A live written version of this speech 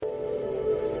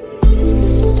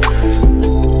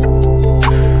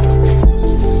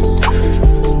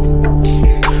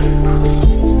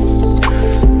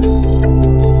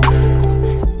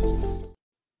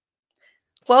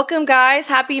Welcome, guys.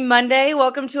 Happy Monday.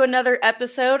 Welcome to another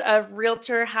episode of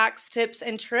Realtor Hacks, Tips,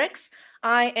 and Tricks.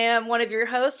 I am one of your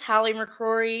hosts, Hallie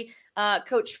McCrory,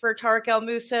 coach for Tarek El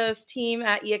Musa's team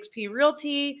at eXp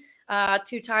Realty,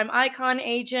 two-time Icon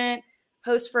agent,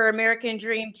 host for American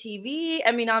Dream TV,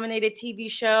 Emmy-nominated TV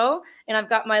show, and I've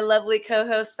got my lovely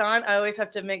co-host on. I always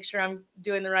have to make sure I'm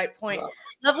doing the right point.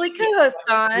 Lovely co-host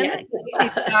on, Yes. Casey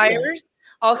Stiers,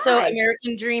 also Hi.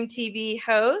 American Dream TV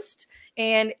host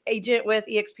and agent with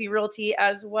eXp Realty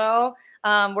as well.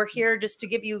 We're here just to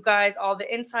give you guys all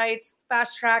the insights,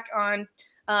 fast track on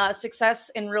success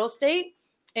in real estate.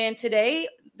 And today,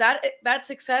 that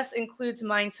success includes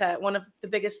mindset, one of the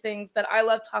biggest things that I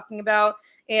love talking about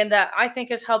and that I think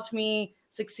has helped me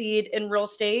succeed in real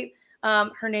estate.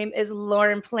 Her name is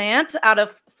Lauren Plante out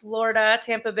of Florida,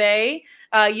 Tampa Bay,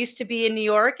 used to be in New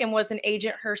York and was an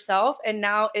agent herself, and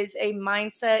now is a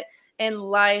mindset and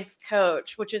life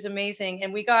coach, which is amazing.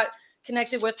 And we got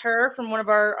connected with her from one of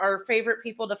our favorite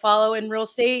people to follow in real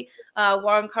estate,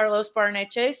 Juan Carlos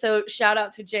Barneche. So shout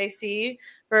out to JC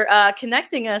for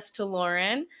connecting us to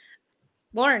Lauren.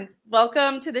 Lauren,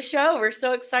 welcome to the show. We're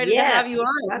so excited to have you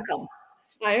on. Welcome.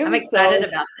 I'm excited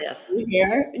about this.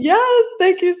 Here. Yes,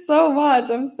 thank you so much.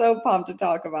 I'm so pumped to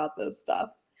talk about this stuff.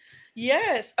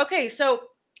 Yes. Okay, so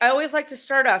I always like to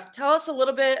start off. Tell us a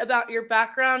little bit about your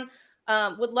background.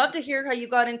 Would love to hear how you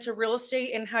got into real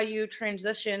estate and how you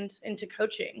transitioned into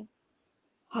coaching.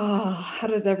 Oh, how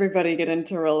does everybody get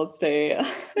into real estate?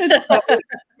 It's so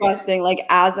interesting. Like,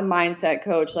 as a mindset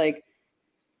coach, like,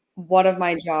 one of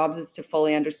my jobs is to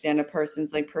fully understand a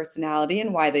person's like personality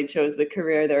and why they chose the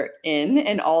career they're in,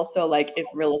 and also like if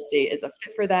real estate is a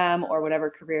fit for them or whatever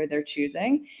career they're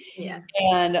choosing. Yeah.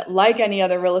 And like any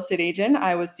other real estate agent,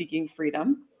 I was seeking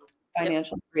freedom,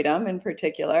 financial freedom in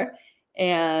particular.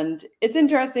 And it's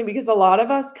interesting because a lot of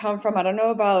us come from, I don't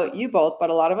know about you both, but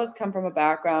a lot of us come from a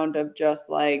background of just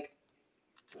like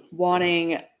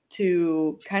wanting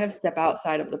to kind of step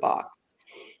outside of the box.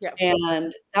 Yeah.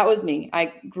 And that was me.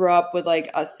 I grew up with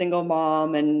like a single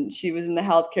mom, and she was in the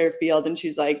healthcare field, and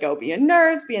she's like, go be a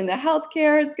nurse, be in the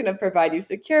healthcare. It's going to provide you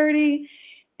security.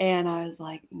 And I was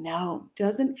like, no,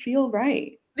 doesn't feel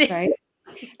right. Right.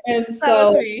 And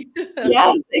so,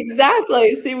 yes,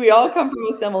 exactly. See, we all come from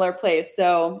a similar place.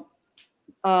 So,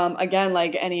 again,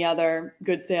 like any other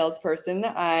good salesperson,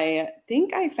 I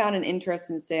think I found an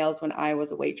interest in sales when I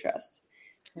was a waitress.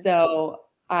 Okay. So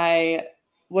I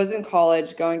was in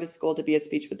college going to school to be a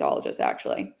speech pathologist,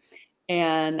 actually.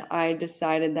 And I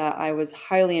decided that I was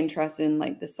highly interested in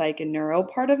like the psych and neuro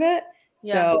part of it.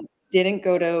 Yeah. So didn't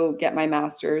go to get my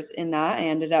master's in that. I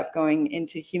ended up going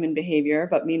into human behavior.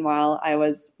 But meanwhile, I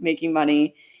was making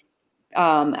money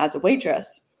as a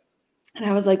waitress. And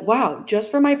I was like, wow,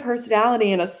 just for my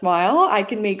personality and a smile, I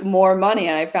can make more money.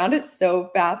 And I found it so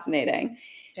fascinating.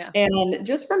 Yeah. And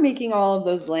just for making all of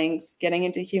those links, getting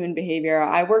into human behavior,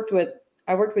 I worked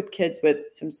with kids with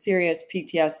some serious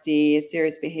PTSD,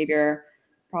 serious behavior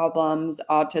problems,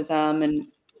 autism, and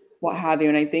what have you.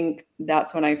 And I think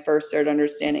that's when I first started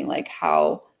understanding like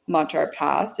how much our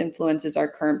past influences our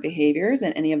current behaviors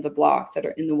and any of the blocks that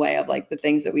are in the way of like the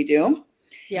things that we do.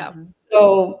 Yeah.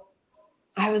 So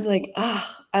I was like,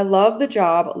 I love the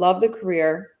job, love the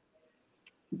career,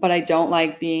 but I don't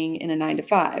like being in a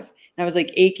 9-to-5. And I was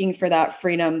like aching for that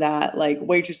freedom that like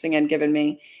waitressing had given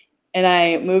me. And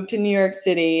I moved to New York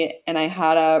City, and I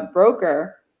had a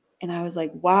broker, and I was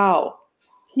like, wow,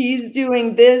 he's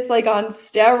doing this like on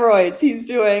steroids. He's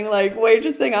doing like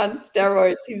waitressing on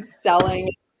steroids. He's selling,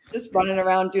 just running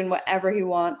around doing whatever he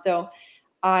wants. So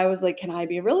I was like, can I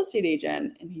be a real estate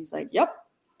agent? And he's like, yep.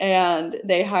 And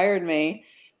they hired me,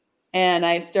 and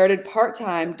I started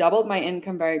part-time, doubled my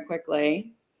income very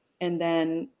quickly. And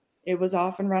then it was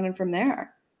off and running from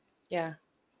there. Yeah.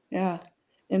 Yeah.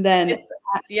 And then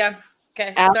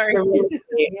Okay. Sorry.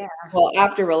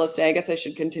 After real estate, I guess I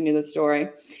should continue the story,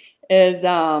 is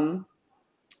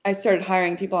I started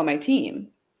hiring people on my team,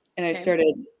 and I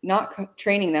started not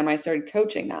training them. I started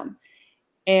coaching them,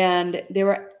 and they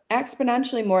were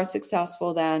exponentially more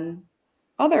successful than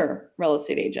other real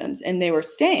estate agents, and they were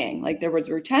staying, like there was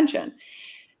retention.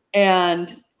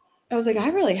 And I was like, I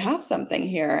really have something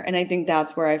here. And I think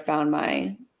that's where I found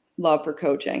my love for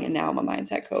coaching. And now I'm a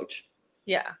mindset coach.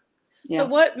 Yeah. So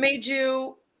what made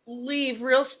you leave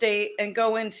real estate and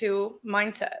go into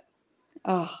mindset?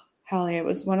 Oh, Hallie, it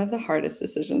was one of the hardest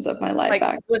decisions of my life. Like,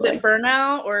 actually. Was it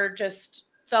burnout or just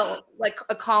felt like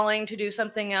a calling to do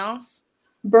something else?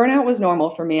 Burnout was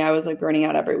normal for me. I was like burning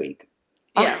out every week.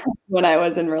 Yeah. When I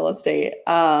was in real estate.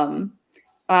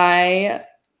 I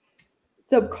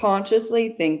subconsciously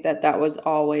think that was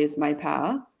always my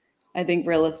path. I think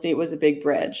real estate was a big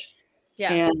bridge.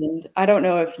 Yeah. And I don't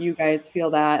know if you guys feel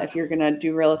that if you're going to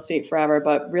do real estate forever,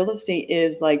 but real estate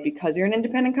is like, because you're an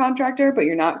independent contractor, but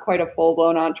you're not quite a full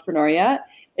blown entrepreneur yet,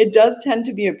 it does tend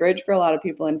to be a bridge for a lot of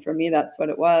people. And for me, that's what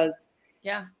it was.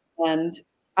 Yeah. And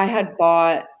I had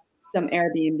bought some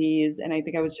Airbnbs, and I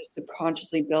think I was just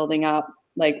subconsciously building up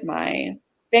like my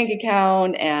bank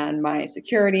account and my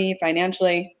security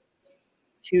financially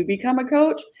to become a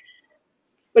coach.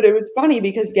 But it was funny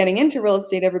because getting into real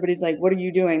estate, everybody's like, what are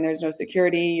you doing? There's no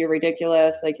security. You're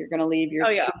ridiculous. Like, you're going to leave your Oh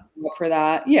yeah. security up for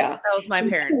that. Yeah. That was my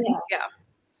parents. Yeah.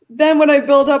 Then when I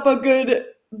build up a good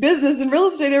business in real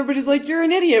estate, everybody's like, you're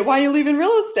an idiot. Why are you leaving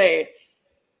real estate?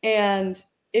 And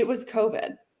it was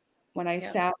COVID when I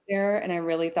sat there and I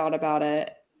really thought about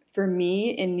it. For me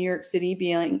in New York City,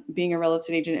 being a real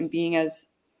estate agent and being as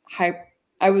high,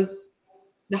 I was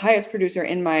the highest producer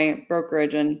in my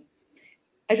brokerage, and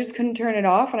I just couldn't turn it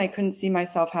off, and I couldn't see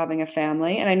myself having a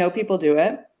family. And I know people do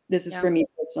it. This is for me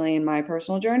personally in my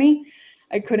personal journey.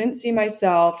 I couldn't see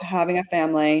myself having a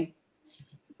family,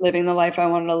 living the life I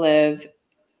wanted to live,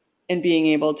 and being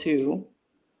able to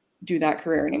do that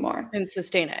career anymore. And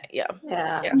sustain it. Yeah.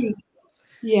 Yeah.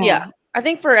 Yeah. I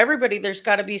think for everybody, there's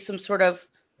got to be some sort of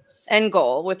end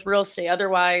goal with real estate.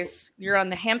 Otherwise, you're on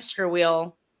the hamster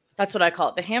wheel. That's what I call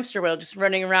it, the hamster wheel, just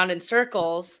running around in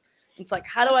circles. It's like,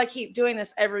 how do I keep doing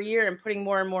this every year and putting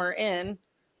more and more in?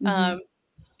 And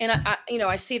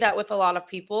I see that with a lot of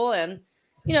people, and,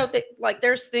 like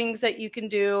there's things that you can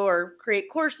do or create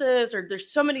courses, or there's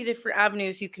so many different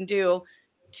avenues you can do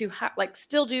to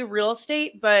still do real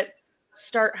estate, but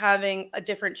start having a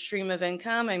different stream of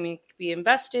income. I mean, it could be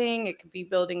investing, it could be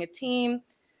building a team.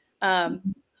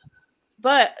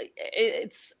 But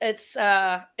it's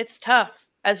tough,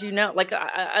 as you know. Like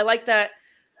I like that.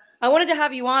 I wanted to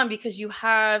have you on because you've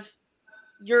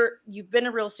been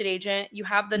a real estate agent. You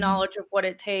have the knowledge of what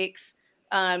it takes.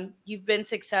 You've been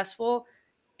successful,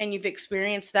 and you've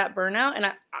experienced that burnout.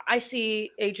 And I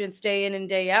see agents day in and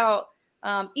day out,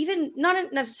 even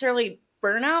not necessarily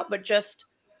burnout, but just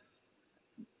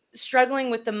struggling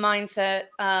with the mindset.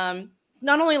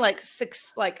 Not only a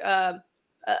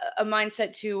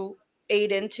mindset to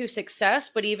aid into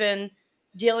success, but even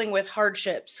dealing with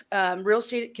hardships. Real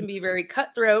estate can be very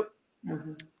cutthroat,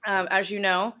 as you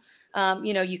know.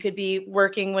 You could be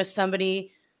working with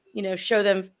somebody, show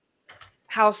them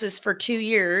houses for 2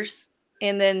 years,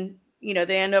 and then,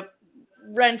 they end up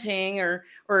renting or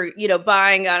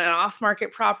buying on an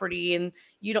off-market property, and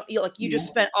you just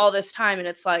spent all this time, and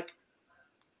it's like,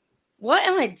 what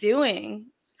am I doing?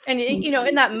 And,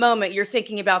 in that moment, you're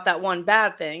thinking about that one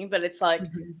bad thing, but it's like,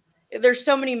 there's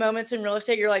so many moments in real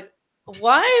estate. You're like,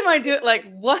 why am I doing, like,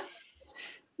 what?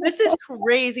 This is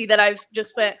crazy that I've just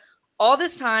spent all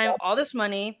this time, all this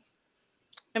money.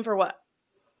 And for what?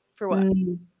 For what?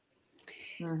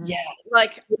 Yeah.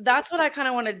 Like, that's what I kind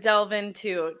of want to delve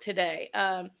into today.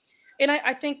 And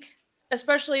I think,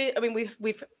 especially, I mean,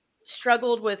 we've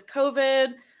struggled with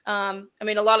COVID. I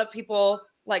mean, a lot of people,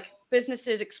 like,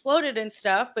 businesses exploded and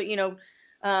stuff, but,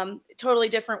 totally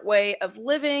different way of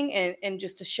living, and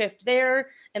just a shift there.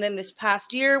 And then this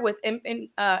past year with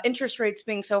interest rates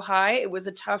being so high, it was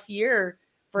a tough year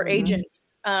for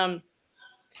agents.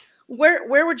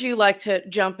 Where would you like to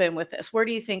jump in with this? Where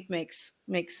do you think makes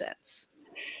sense?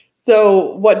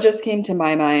 So what just came to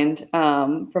my mind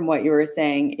from what you were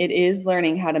saying, it is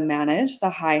learning how to manage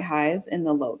the high highs and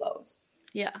the low lows.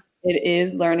 Yeah. It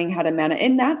is learning how to manage,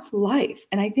 and that's life.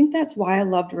 And I think that's why I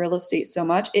loved real estate so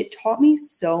much. It taught me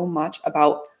so much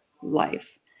about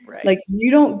life. Right. Like, you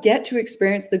don't get to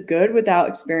experience the good without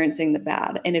experiencing the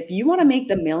bad. And if you want to make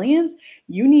the millions,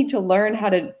 you need to learn how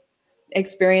to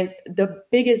experience the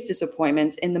biggest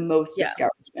disappointments and the most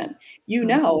discouragement.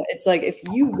 It's like, if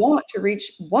you want to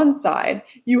reach one side,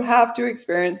 you have to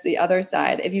experience the other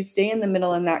side. If you stay in the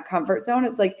middle in that comfort zone,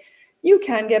 it's like, you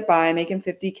can get by making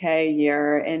 $50K a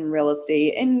year in real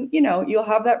estate, and you'll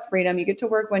have that freedom. You get to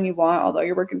work when you want, although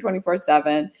you're working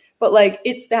 24/7, but like,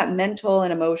 it's that mental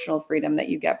and emotional freedom that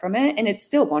you get from it, and it's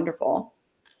still wonderful.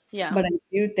 Yeah. But I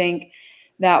do think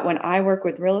that when I work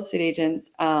with real estate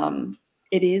agents,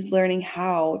 it is learning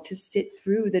how to sit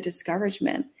through the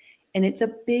discouragement, and it's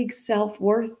a big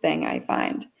self-worth thing, I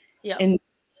find. Yeah. And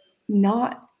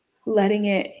not letting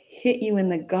it hit you in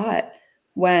the gut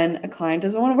when a client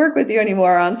doesn't want to work with you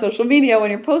anymore on social media, when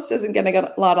your post isn't getting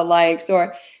a lot of likes,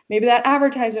 or maybe that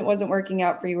advertisement wasn't working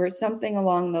out for you, or something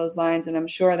along those lines. And I'm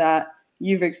sure that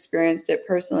you've experienced it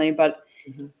personally. But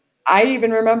I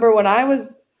even remember when I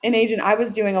was an agent, I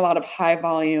was doing a lot of high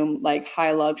volume, like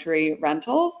high luxury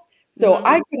rentals. So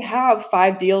I could have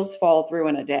 5 deals fall through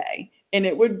in a day, and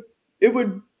it would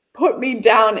put me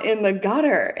down in the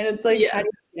gutter. And it's like, how do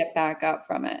you get back up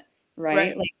from it, right?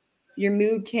 Right. Like your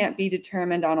mood can't be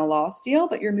determined on a lost deal,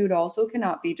 but your mood also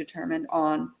cannot be determined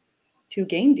on two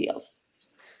gain deals.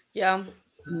 Yeah.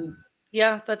 Mm.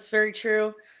 Yeah, that's very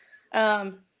true.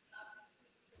 Um,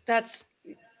 that's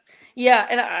yeah,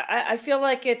 and I feel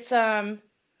like it's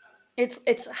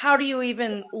how do you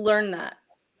even learn that?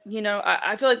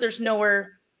 I feel like there's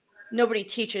nowhere nobody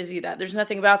teaches you that. There's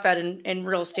nothing about that in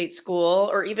real estate school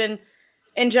or even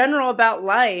in general about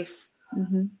life.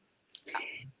 Mhm.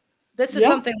 This is Yeah.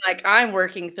 something like I'm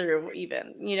working through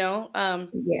even, Yeah.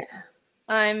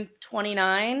 I'm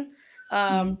 29.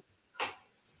 Um, Mhm.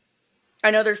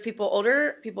 I know there's people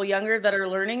older, people younger that are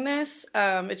learning this.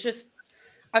 It's just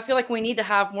I feel like we need to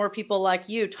have more people like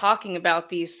you talking about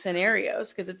these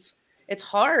scenarios because it's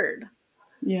hard.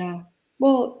 Yeah.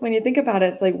 Well, when you think about it,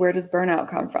 it's like, where does burnout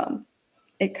come from?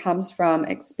 It comes from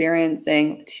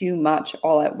experiencing too much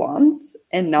all at once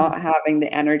and Mm. not having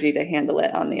the energy to handle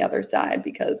it on the other side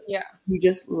because Yeah. you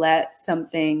just let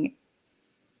something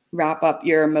wrap up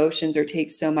your emotions or take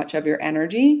so much of your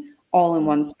energy all in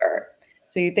one spurt.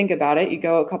 So you think about it, you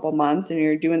go a couple months and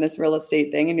you're doing this real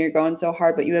estate thing and you're going so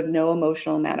hard, but you have no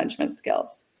emotional management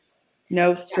skills,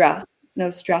 no stress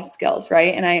skills,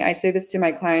 right? And I say this to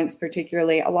my clients,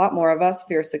 particularly, a lot more of us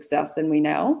fear success than we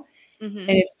know. Hmm. And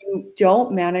if you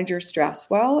don't manage your stress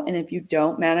well, and if you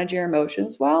don't manage your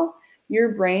emotions well,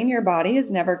 your brain, your body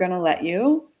is never going to let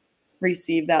you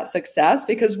receive that success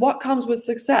because what comes with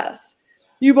success?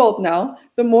 You both know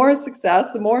the more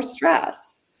success, the more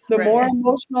stress, the more Right.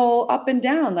 emotional up and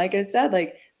down. Like I said,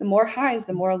 like the more highs,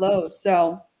 the more lows.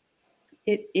 So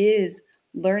it is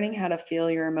learning how to feel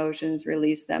your emotions,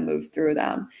 release them, move through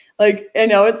them. Like, I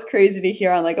know it's crazy to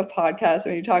hear on like a podcast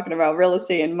when you're talking about real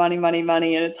estate and money, money,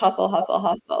 money, and it's hustle, hustle,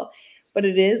 hustle. But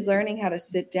it is learning how to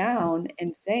sit down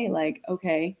and say, like,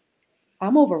 okay,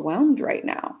 I'm overwhelmed right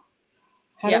now.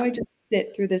 How do Yeah. I just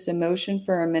sit through this emotion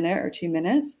for a minute or 2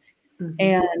 minutes Mhm.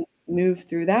 and move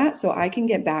through that so I can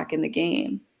get back in the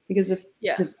game? Because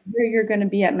Yeah. the better you're going to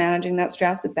be at managing that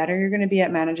stress, the better you're going to be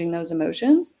at managing those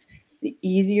emotions, the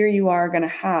easier you are going to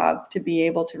have to be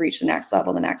able to reach the next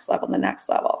level, the next level, the next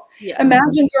level. Yeah.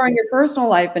 Imagine throwing your personal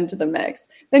life into the mix.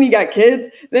 Then you got kids,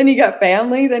 then you got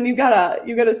family, then you got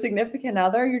a significant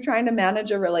other. You're trying to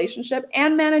manage a relationship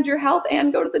and manage your health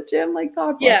and go to the gym. Like,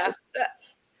 God bless Yeah. us,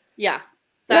 Yeah.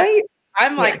 That's right?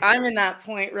 I'm Yeah. like I'm in that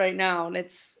point right now and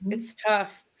Mhm. it's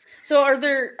tough. So are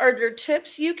there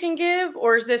tips you can give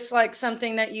or is this like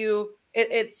something that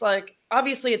it's like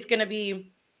obviously it's going to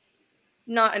be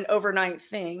not an overnight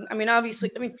thing. I mean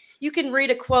obviously I mean you can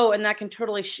read a quote and that can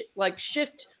totally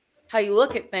shift how you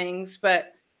look at things, but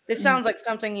this sounds like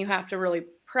something you have to really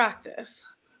practice.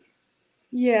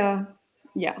 Yeah,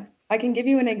 yeah. I can give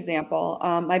you an example.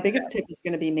 My Okay. biggest tip is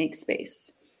going to be make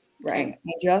space, Okay. right?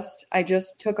 I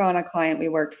just took on a client. We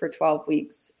worked for 12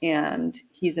 weeks, and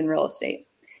he's in real estate,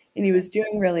 and he Okay. was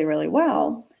doing really, really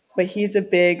well. But he's a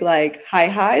big like high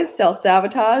highs, self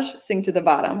sabotage, sink to the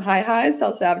bottom. High highs,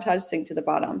 self sabotage, sink to the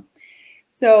bottom.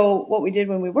 So what we did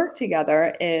when we worked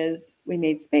together is we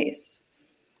made space.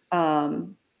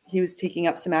 He was taking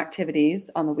up some activities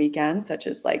on the weekends, such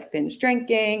as like binge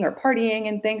drinking or partying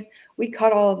and things. We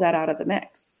cut all of that out of the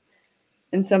mix.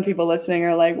 And some people listening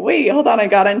are like, wait, hold on, I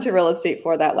got into real estate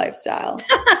for that lifestyle.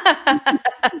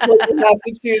 Well, you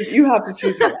have to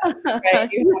choose your life, right?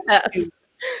 Yes. You have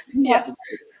Yeah. to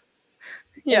choose.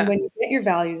 And Yeah. when you get your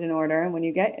values in order and when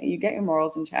you get your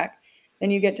morals in check, then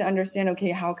you get to understand, okay,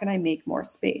 how can I make more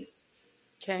space?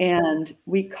 Okay. And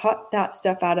we cut that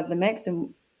stuff out of the mix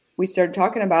and we started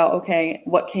talking about, okay,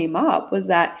 what came up was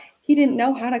that he didn't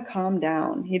know how to calm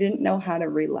down. He didn't know how to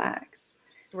relax.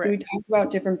 So we Right. talked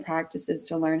about different practices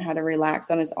to learn how to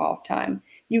relax on his off time.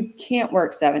 You can't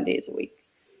work 7 days a week.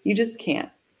 You just can't.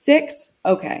 6,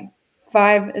 okay.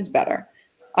 5 is better.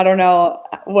 I don't know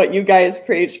what you guys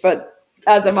preach, but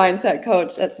as a mindset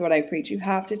coach, that's what I preach. You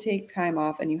have to take time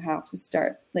off and you have to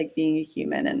start like being a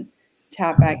human and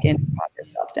tap back in and calm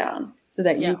yourself down so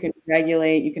that Yeah. you can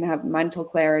regulate, you can have mental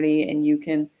clarity, and you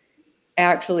can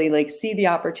actually like see the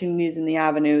opportunities and the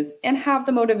avenues and have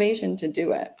the motivation to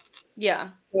do it. Yeah.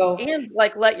 So, And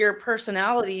like let your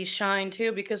personality shine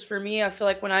too, because for me, I feel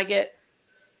like when I get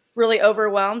really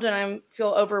overwhelmed and I feel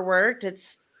overworked,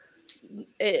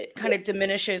 it kind of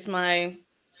diminishes my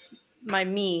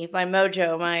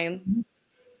mojo,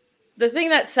 the thing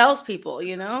that sells people,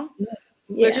 yes,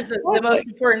 which is Yeah. the exactly. most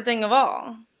important thing of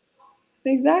all.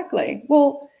 Exactly.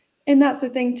 Well, and that's the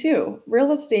thing too.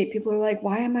 Real estate, people are like,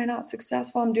 why am I not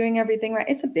successful? I'm doing everything right.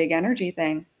 It's a big energy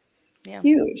thing. Yeah.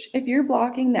 Huge. If you're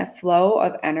blocking that flow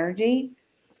of energy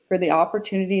for the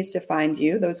opportunities to find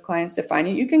you, those clients to find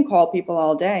you, you can call people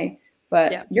all day.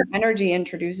 but your energy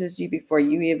introduces you before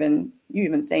you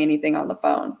even say anything on the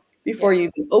phone, before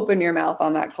you even open your mouth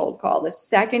on that cold call. The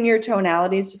second your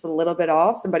tonality is just a little bit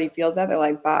off, somebody feels that, they're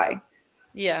like, bye.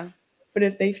 Yeah. But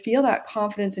if they feel that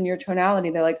confidence in your tonality,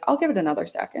 they're like, I'll give it another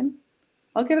second.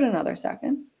 I'll give it another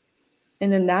second.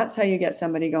 And then that's how you get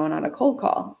somebody going on a cold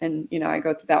call. And, you know, I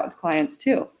go through that with clients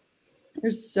too.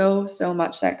 There's so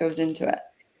much that goes into it.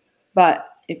 But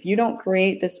if you don't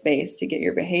create the space to get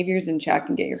your behaviors in check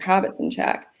and get your habits in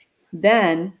check,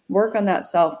 then work on that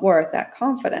self-worth, that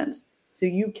confidence, so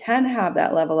you can have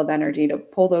that level of energy to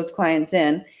pull those clients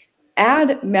in,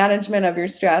 add management of your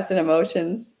stress and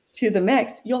emotions to the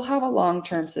mix, you'll have a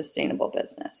long-term sustainable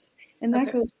business. And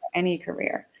that goes for any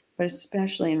career, but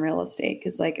especially in real estate,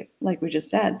 because like we just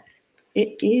said,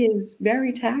 it is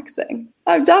very taxing.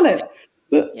 I've done it.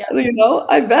 You know,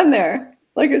 I've been there.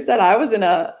 Like I said, I was in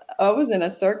a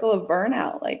circle of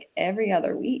burnout like every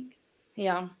other week.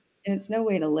 Yeah. And it's no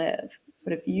way to live.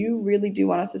 But if you really do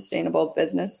want a sustainable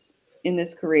business in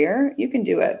this career, you can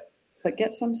do it, but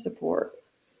get some support.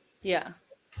 Yeah.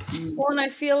 Well, and I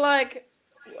feel like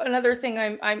another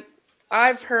thing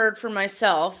I've heard for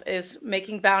myself is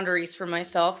making boundaries for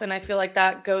myself. And I feel like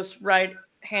that goes right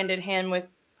hand in hand with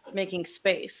making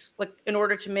space. Like in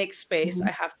order to make space,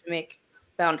 I have to make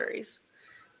boundaries.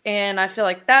 And I feel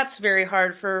like that's very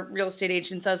hard for real estate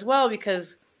agents as well,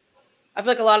 because I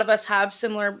feel like a lot of us have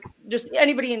similar, just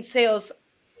anybody in sales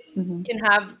can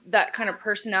have that kind of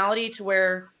personality to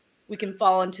where we can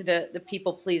fall into the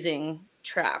people pleasing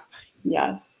trap.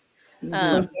 Yes.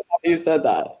 I'm so happy you said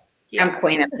that. Yeah. I'm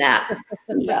queen of that.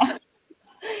 Yes.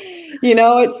 You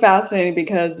know, it's fascinating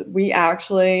because we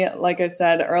actually, like I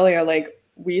said earlier, like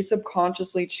we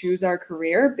subconsciously choose our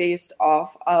career based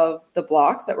off of the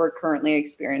blocks that we're currently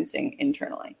experiencing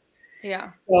internally.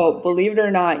 Yeah. So believe it or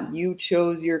not, you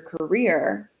chose your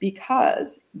career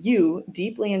because you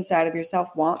deeply inside of yourself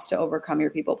wants to overcome your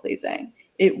people pleasing.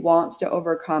 It wants to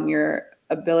overcome your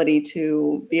ability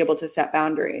to be able to set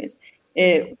boundaries.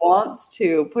 It wants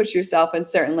to push yourself in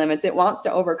certain limits. It wants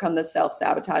to overcome the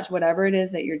self-sabotage, whatever it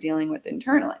is that you're dealing with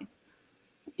internally.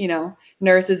 You know,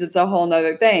 nurses, it's a whole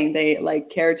nother thing. They like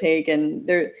caretake, and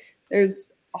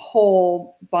there's a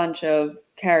whole bunch of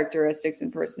characteristics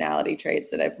and personality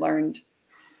traits that I've learned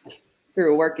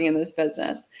through working in this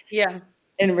business. Yeah.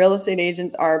 And real estate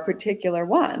agents are a particular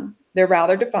one. They're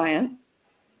rather defiant.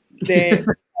 They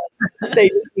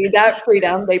just need that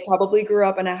freedom. They probably grew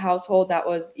up in a household that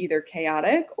was either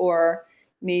chaotic or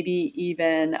maybe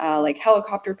even like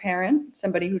helicopter parent,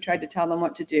 somebody who tried to tell them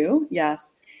what to do.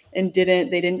 Yes. And they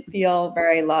didn't feel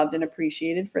very loved and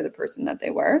appreciated for the person that they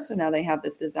were. So now they have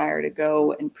this desire to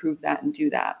go and prove that and do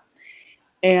that.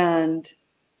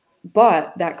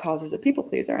 But that causes a people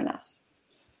pleaser in us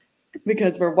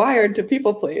because we're wired to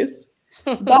people please.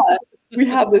 But we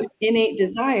have this innate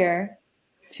desire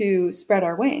to spread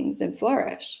our wings and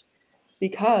flourish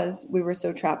because we were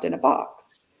so trapped in a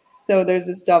box. So there's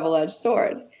this double-edged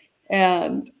sword.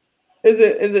 And is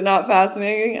it not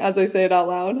fascinating as I say it out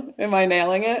loud? Am I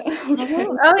nailing it? Okay.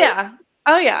 Oh yeah.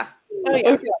 Oh yeah. Oh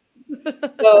yeah. Okay.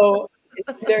 So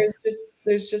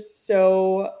there's just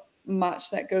so much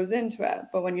that goes into it.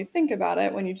 But when you think about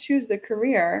it, when you choose the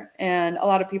career, and a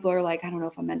lot of people are like, I don't know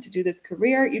if I'm meant to do this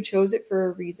career. You chose it for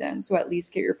a reason. So at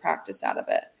least get your practice out of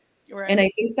it. Right. And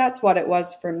I think that's what it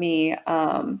was for me.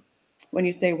 When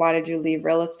you say, why did you leave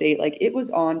real estate? Like it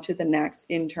was on to the next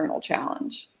internal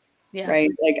challenge, right?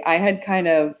 Like I had kind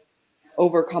of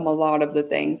overcome a lot of the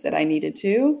things that I needed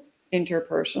to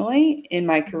interpersonally in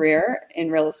my career in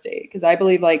real estate. Because I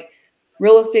believe like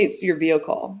real estate's your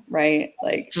vehicle, right?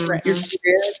 Like your career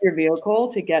is your vehicle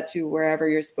to get to wherever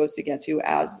you're supposed to get to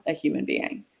as a human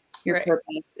being. Your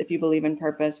purpose, if you believe in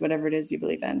purpose, whatever it is you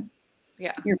believe in.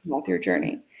 Yeah. Your path, your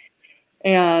journey.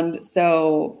 And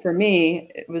so for me,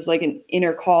 it was like an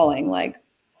inner calling, like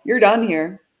you're done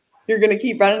here. You're going to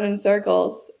keep running in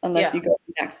circles unless you go to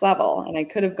the next level. And I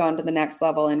could have gone to the next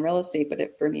level in real estate, but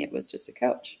for me, it was just a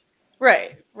coach.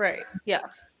 Right. Right. Yeah.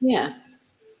 Yeah.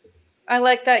 I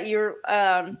like that you're,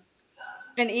 and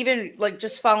even like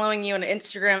just following you on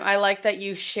Instagram, I like that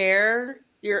you share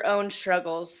your own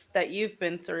struggles that you've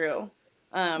been through.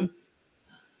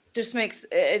 Just makes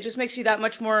you that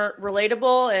much more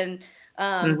relatable. And,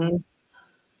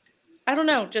 I don't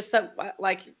know, just that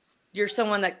like you're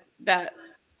someone that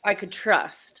I could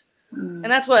trust. And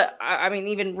that's what I mean,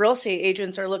 even real estate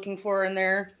agents are looking for in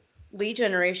their lead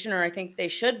generation, or I think they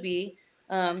should be.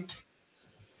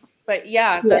 But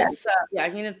yeah, that's you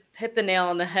need to hit the nail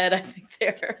on the head, I think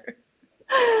there.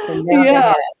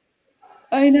 Yeah,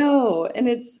 I know. And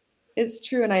it's It's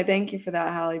true. And I thank you for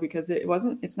that, Hallie, because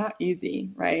it's not easy,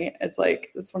 right? It's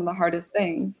like, it's one of the hardest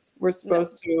things. We're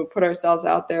supposed to put ourselves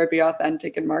out there, be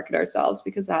authentic, and market ourselves,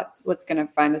 because that's what's going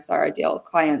to find us our ideal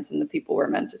clients and the people we're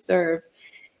meant to serve.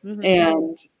 Mm-hmm.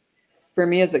 And for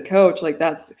me as a coach, like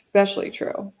that's especially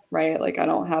true, right? Like I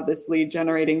don't have this lead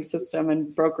generating system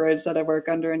and brokerage that I work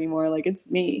under anymore. Like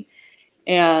it's me.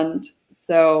 And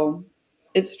so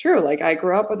it's true. Like I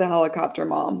grew up with a helicopter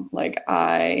mom. Like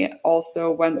I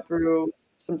also went through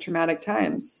some traumatic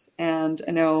times. And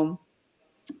I know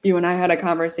you and I had a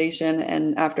conversation,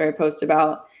 and after I post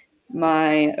about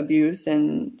my abuse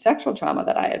and sexual trauma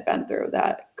that I had been through,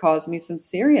 that caused me some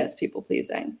serious people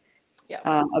pleasing.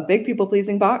 Yeah. A big people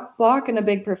pleasing block and a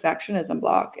big perfectionism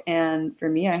block. And for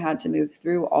me, I had to move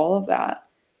through all of that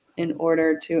in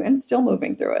order to, and still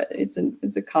moving through it. It's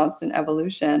a constant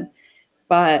evolution.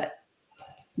 But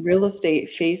real estate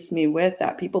faced me with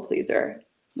that people pleaser.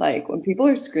 Like when people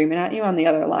are screaming at you on the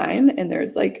other line and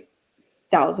there's like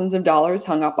thousands of dollars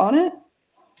hung up on it,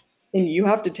 and you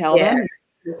have to tell them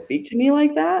to speak to me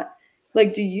like that.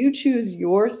 Like, do you choose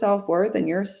your self-worth and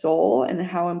your soul and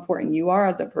how important you are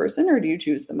as a person, or do you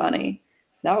choose the money?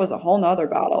 That was a whole nother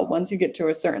battle. Once you get to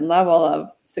a certain level of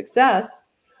success,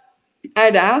 I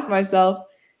had to ask myself,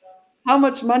 how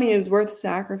much money is worth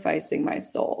sacrificing my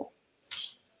soul?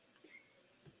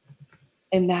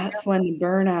 And that's when the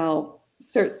burnout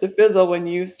starts to fizzle, when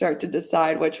you start to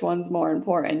decide which one's more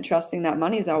important, trusting that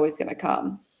money is always going to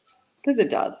come, because it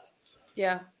does.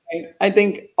 Yeah. Right? I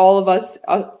think all of us,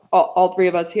 all three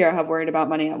of us here have worried about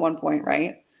money at one point,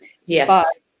 right? Yes. But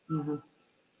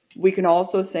we can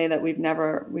also say that we've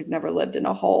never lived in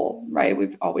a hole, right?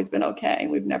 We've always been okay.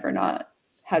 We've never not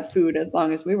had food as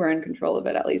long as we were in control of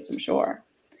it, at least I'm sure.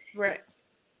 Right.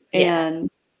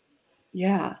 And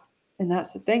yeah. And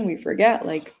that's the thing we forget.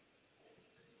 Like,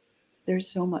 there's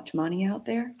so much money out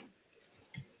there.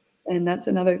 And that's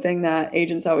another thing that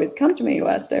agents always come to me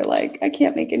with. They're like, I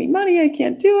can't make any money. I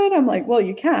can't do it. I'm like, well,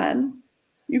 you can.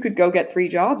 You could go get 3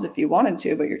 jobs if you wanted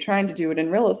to, but you're trying to do it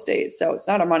in real estate. So it's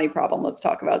not a money problem. Let's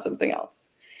talk about something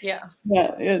else. Yeah.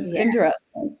 Yeah, it's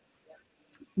interesting.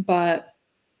 But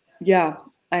yeah,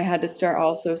 I had to start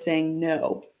also saying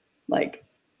no, like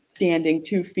standing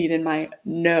 2 feet in my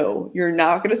no. You're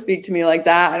not going to speak to me like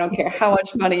that. I don't care how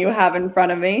much money you have in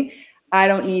front of me. I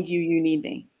don't need you. You need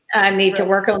me. I need to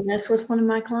work on this with one of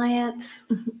my clients.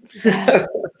 And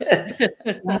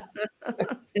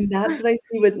that's what I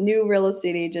see with new real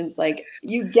estate agents. Like,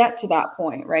 you get to that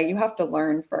point, right? You have to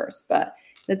learn first, but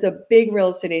that's a big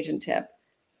real estate agent tip.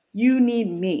 You need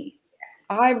me.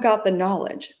 I've got the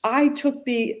knowledge. I took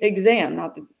the exam.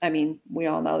 Not that, I mean, we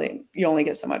all know that you only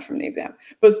get so much from the exam,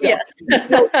 but still,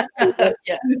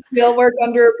 you still work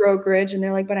under a brokerage. And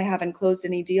they're like, but I haven't closed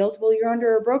any deals. Well, you're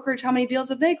under a brokerage. How many deals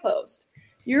have they closed?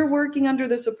 You're working under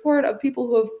the support of people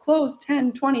who have closed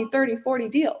 10, 20, 30, 40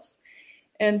 deals.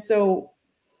 And so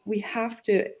we have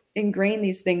to ingrain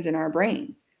these things in our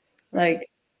brain.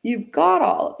 Like, you've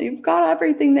got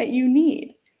everything that you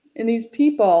need. And these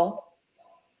people,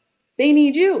 they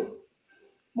need you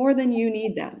more than you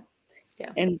need them.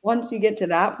 Yeah. And once you get to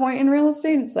that point in real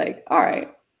estate, it's like, all right,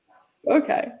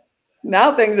 okay,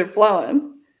 now things are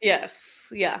flowing. Yes.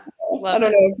 Yeah. I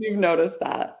don't know if you've noticed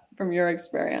that from your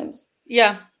experience.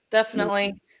 Yeah,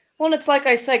 definitely. Well, it's like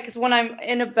I said, because when I'm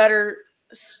in a better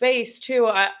space too,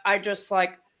 I just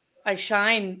like, I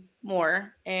shine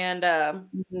more. And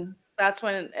that's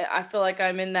when I feel like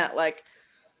I'm in that, like,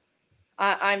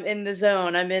 I'm in the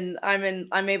zone.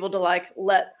 I'm able to like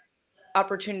let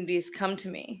opportunities come to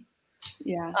me.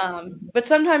 Yeah. But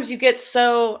sometimes you get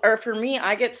so, or for me,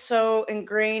 I get so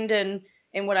ingrained in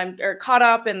what I'm, or caught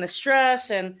up in the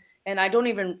stress, and I don't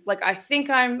even like, I think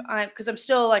because I'm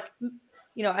still like,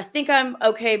 you know, I think I'm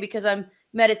okay because I'm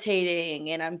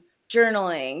meditating and I'm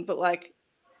journaling, but like,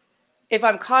 if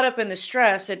I'm caught up in the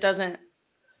stress, it doesn't,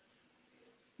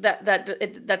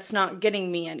 that's not getting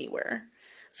me anywhere.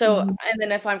 So, and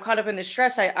then if I'm caught up in the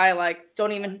stress, I like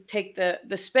don't even take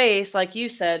the space, like you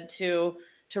said, to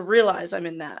realize I'm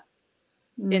in that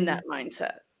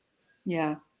mindset.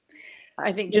 Yeah.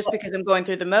 I think just because I'm going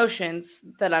through the motions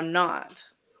that I'm not.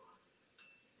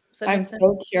 I'm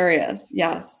so curious.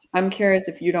 Yes. I'm curious,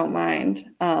 if you don't mind,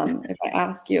 if I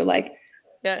ask you, like,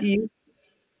 Yes. do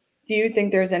you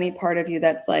think there's any part of you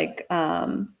that's like,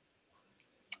 I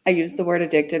use the word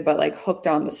addicted, but like hooked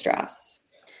on the stress?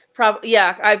 Probably.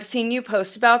 Yeah. I've seen you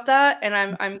post about that, and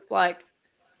I'm like,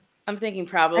 I'm thinking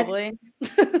probably.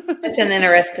 That's an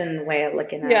interesting way of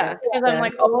looking at it. Yeah, because I'm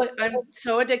like, oh, I'm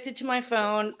so addicted to my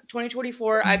phone.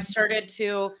 2024, I've started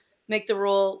to make the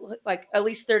rule like at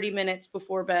least 30 minutes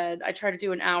before bed. I try to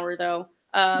do an hour though.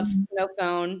 of no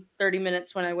phone, 30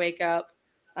 minutes when I wake up.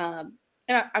 And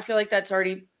I feel like that's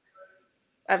already,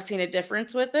 I've seen a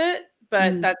difference with it,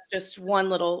 but that's just one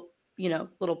little,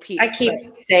 little piece. I keep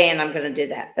saying I'm going to do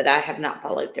that, but I have not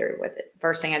followed through with it.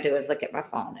 First thing I do is look at my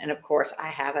phone. And of course I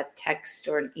have a text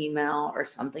or an email or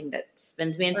something that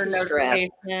spins me into stress.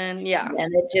 Yeah.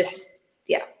 And it just,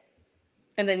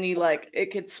 And then you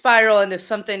it could spiral into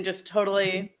something just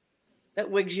totally that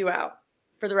wigs you out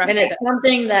for the rest of the day. And it's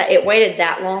something that it waited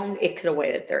that long. It could have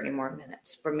waited 30 more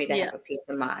minutes for me to have a peace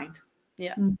of mind.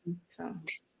 Yeah. So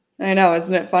I know,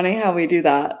 isn't it funny how we do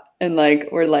that? And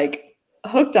we're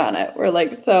hooked on it.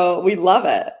 We're so we love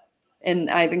it. And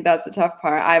I think that's the tough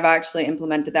part. I've actually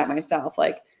implemented that myself.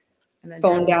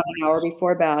 Phone down an hour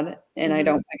before bed, and I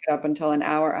don't pick it up until an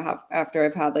hour after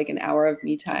I've had an hour of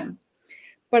me time.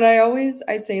 But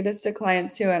I say this to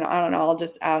clients too, and I don't know, I'll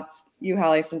just ask you,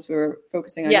 Hallie, since we were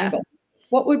focusing on you, but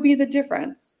what would be the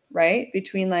difference, right?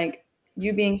 Between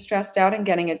you being stressed out and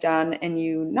getting it done and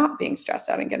you not being stressed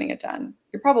out and getting it done?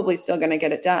 You're probably still going to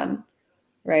get it done,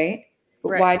 right?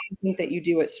 But why do you think that you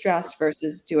do it stressed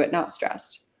versus do it not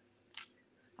stressed?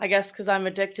 I guess because I'm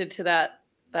addicted to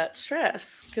that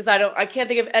stress. Because I can't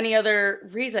think of any other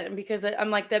reason, because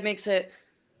I'm that makes it,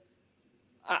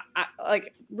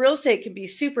 real estate can be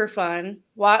super fun.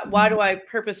 Why do I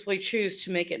purposefully choose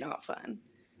to make it not fun?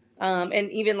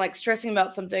 And even stressing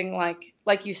about something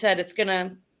like you said, it's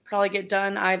gonna probably get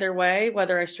done either way,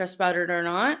 whether I stress about it or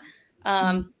not.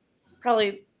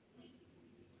 Probably,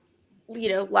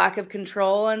 lack of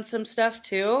control on some stuff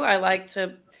too. I like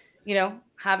to,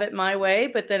 have it my way,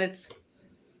 but then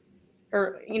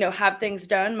have things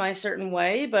done my certain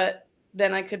way, but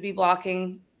then I could be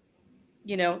blocking,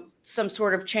 some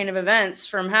sort of chain of events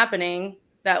from happening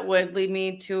that would lead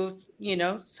me to,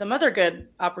 some other good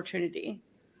opportunity.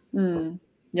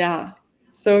 Yeah.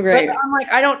 So great. But I'm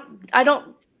I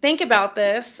don't think about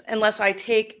this unless I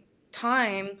take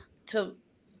time to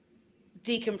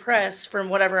decompress from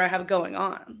whatever I have going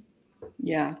on.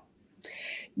 Yeah.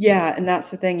 Yeah. And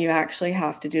that's the thing. You actually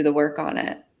have to do the work on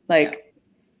it.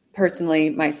 Personally,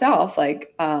 myself,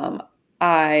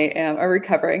 I am a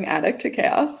recovering addict to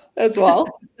chaos as well.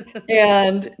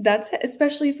 And that's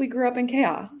especially if we grew up in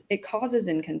chaos, it causes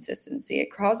inconsistency.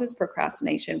 It causes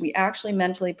procrastination. We actually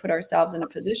mentally put ourselves in a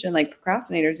position,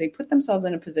 procrastinators, they put themselves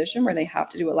in a position where they have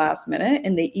to do it last minute,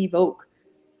 and they evoke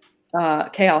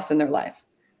chaos in their life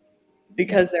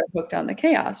because they're hooked on the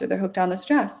chaos or they're hooked on the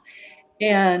stress.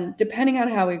 And depending on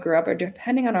how we grew up or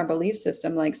depending on our belief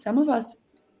system, some of us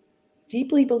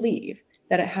deeply believe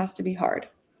that it has to be hard.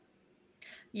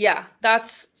 Yeah,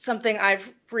 that's something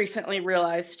I've recently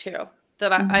realized too.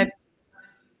 That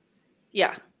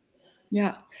yeah.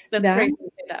 That's crazy to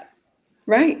say that.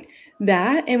 Right.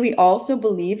 That, and we also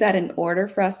believe that in order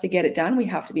for us to get it done, we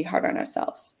have to be hard on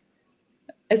ourselves.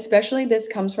 Especially this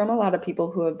comes from a lot of people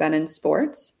who have been in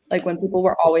sports. When people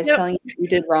were always telling you what you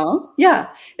did wrong.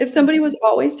 Yeah. If somebody was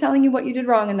always telling you what you did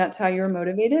wrong and that's how you were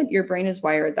motivated, your brain is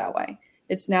wired that way.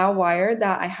 It's now wired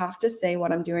that I have to say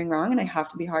what I'm doing wrong and I have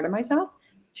to be hard on myself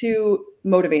to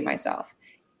motivate myself.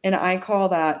 And I call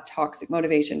that toxic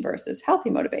motivation versus healthy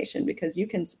motivation, because you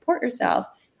can support yourself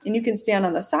and you can stand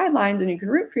on the sidelines and you can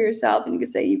root for yourself and you can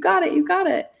say, you got it, you got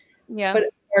it. Yeah. But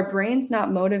if our brain's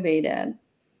not motivated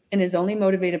and is only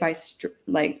motivated by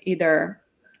either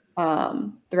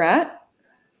threat,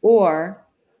 or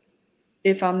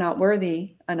if I'm not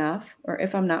worthy enough, or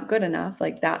if I'm not good enough,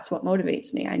 that's what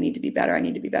motivates me. I need to be better. I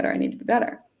need to be better. I need to be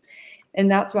better. And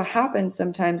that's what happens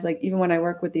sometimes. Even when I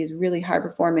work with these really high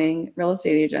performing real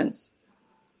estate agents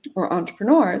or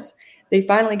entrepreneurs, they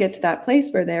finally get to that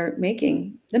place where they're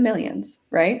making the millions,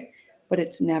 right? But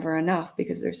it's never enough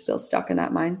because they're still stuck in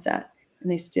that mindset. And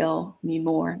they still need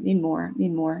more, need more,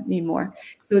 need more, need more.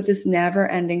 So it's this never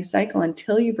ending cycle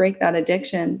until you break that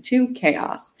addiction to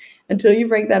chaos, until you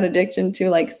break that addiction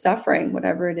to suffering,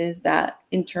 whatever it is that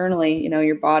internally,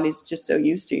 your body's just so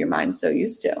used to, your mind's so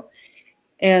used to.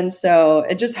 And so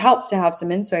it just helps to have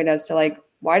some insight as to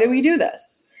why do we do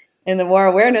this? And the more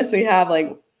awareness we have,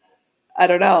 I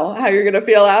don't know how you're going to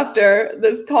feel after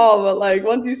this call, but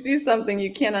once you see something,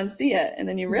 you can't unsee it. And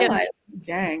then you realize,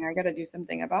 dang, I got to do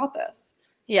something about this.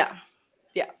 Yeah.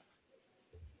 Yeah.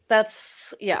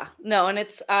 That's, no. And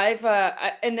it's, I've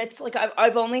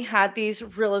only had these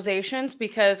realizations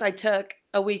because I took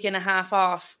a week and a half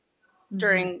off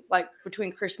during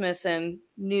between Christmas and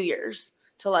New Year's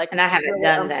to and I haven't really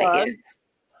done that yet.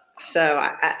 So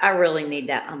I really need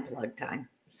that unplugged time.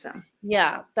 So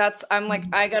yeah, that's, I'm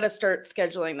I got to start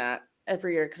scheduling that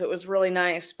every year because it was really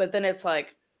nice. But then it's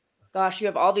gosh, you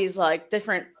have all these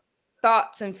different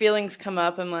thoughts and feelings come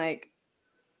up. I'm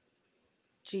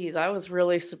Geez, I was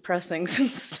really suppressing some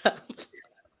stuff.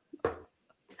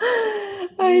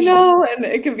 I know. And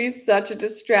it can be such a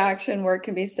distraction. Work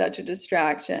can be such a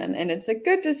distraction. And it's a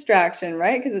good distraction,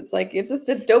 right? Because it's like gives us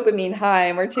a dopamine high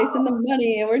and we're chasing the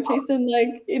money and we're chasing like,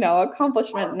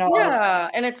 accomplishment and all. Yeah.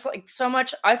 And it's like so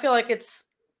much, I feel like it's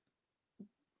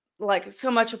like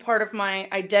so much a part of my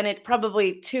identity,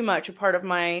 probably too much a part of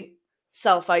my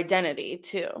self-identity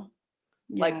too.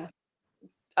 Like Yeah.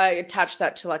 I attach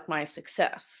that to like my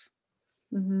success.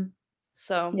 Mm-hmm.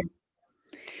 So Yeah.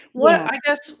 what Yeah. I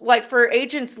guess like for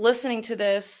agents listening to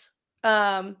this,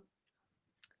 what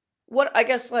I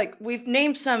guess like we've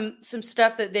named some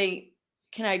stuff that they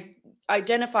can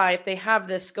identify if they have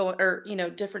this going or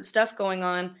different stuff going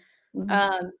on.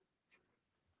 Mm-hmm.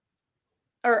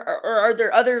 Or are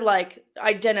there other like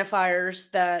identifiers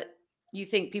that you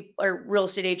think people or real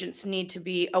estate agents need to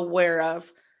be aware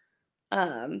of?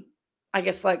 I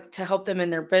guess like to help them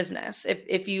in their business.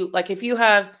 If you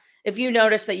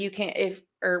notice that you can't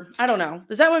or I don't know.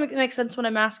 Does that make sense what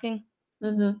I'm asking?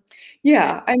 Mm-hmm.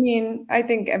 Yeah. I mean, I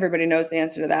think everybody knows the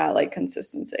answer to that, like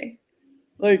consistency.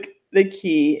 Like the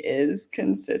key is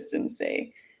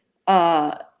consistency.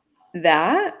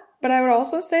 But I would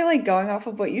also say like going off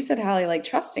of what you said, Hallie, like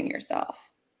trusting yourself.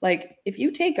 Like if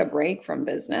you take a break from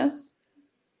business,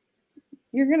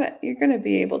 you're gonna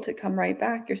be able to come right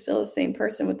back. You're still the same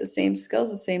person with the same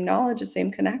skills, the same knowledge, the same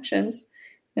connections.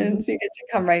 And so you get to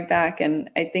come right back.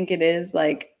 And I think it is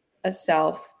like a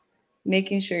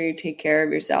making sure you take care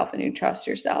of yourself and you trust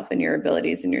yourself and your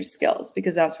abilities and your skills,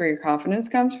 because that's where your confidence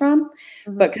comes from.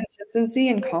 Mm-hmm. But consistency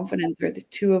and confidence are the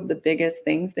two of the biggest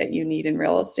things that you need in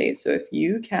real estate. So if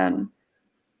you can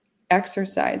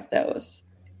exercise those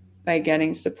by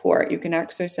getting support, you can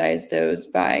exercise those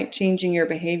by changing your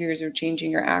behaviors or changing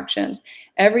your actions.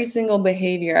 Every single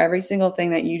behavior, every single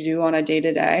thing that you do on a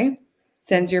day-to-day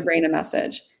sends your brain a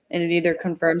message, and it either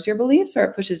confirms your beliefs or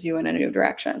it pushes you in a new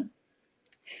direction.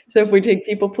 So if we take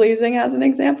people pleasing as an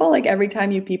example, like every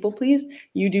time you people please,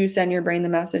 you do send your brain the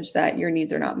message that your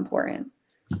needs are not important,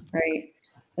 right?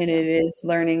 And it is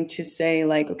learning to say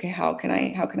like, okay, how can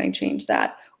I change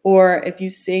that? Or if you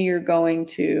say you're going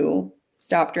to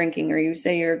stop drinking, or you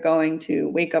say you're going to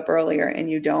wake up earlier and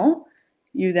you don't,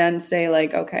 you then say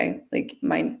like, okay, like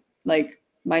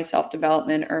my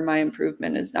self-development or my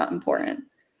improvement is not important,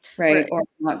 right? Or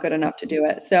not good enough to do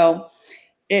it. So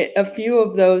a few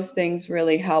of those things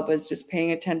really help, is just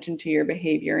paying attention to your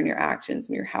behavior and your actions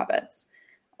and your habits.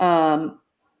 An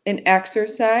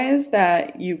exercise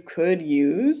that you could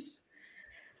use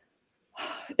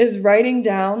is writing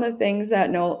down the things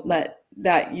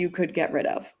that you could get rid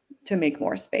of to make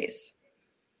more space.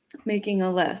 Making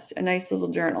a list, a nice little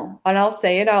journal. And I'll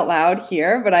say it out loud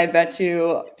here, but I bet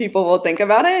you people will think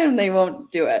about it and they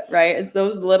won't do it, right? It's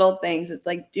those little things. It's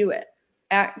like, do it.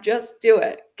 Just do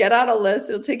it. Get out a list.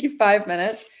 It'll take you 5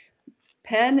 minutes.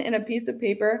 Pen and a piece of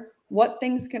paper. What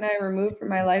things can I remove from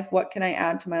my life? What can I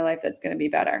add to my life that's going to be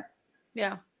better?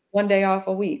 Yeah. One day off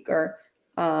a week, or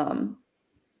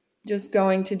just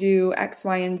going to do X,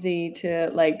 Y, and Z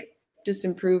to like just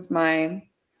improve my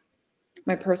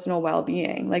personal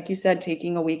well-being. Like you said,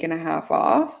 taking a week and a half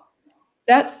off.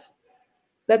 That's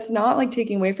not like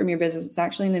taking away from your business. It's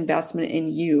actually an investment in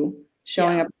you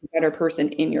showing up as a better person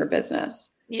in your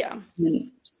business. Yeah.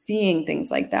 And seeing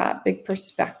things like that, big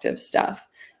perspective stuff.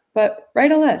 But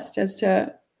write a list as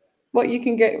to what you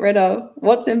can get rid of,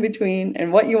 what's in between,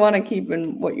 and what you want to keep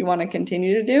and what you want to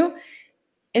continue to do.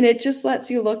 And it just lets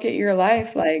you look at your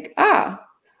life like,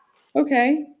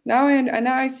 okay, now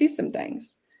I see some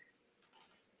things.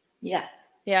 Yeah.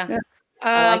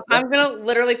 I'm gonna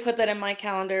literally put that in my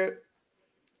calendar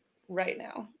right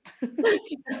now.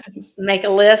 Make a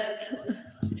list.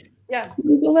 Yeah.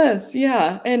 Make a list.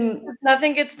 Yeah. And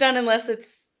nothing gets done unless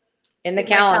it's in the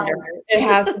calendar. It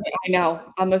has to be. I know.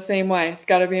 I'm the same way. It's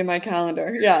got to be in my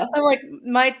calendar. Yeah. I'm like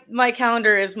my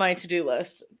calendar is my to-do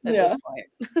list at this point.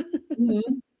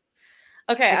 Mm-hmm.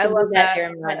 Okay, I love that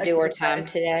during my doer time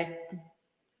today.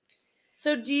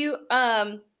 So do you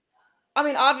I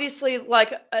mean obviously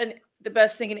like the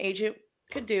best thing an agent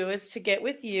could do is to get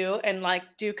with you and like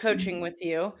do coaching with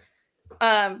you.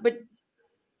 But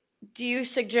do you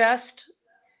suggest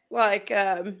like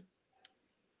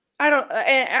I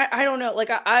don't know,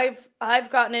 like I've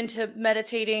gotten into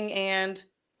meditating and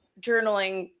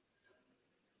journaling,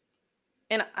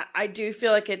 and I do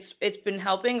feel like it's been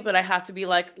helping, but I have to be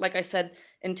like I said,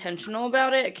 intentional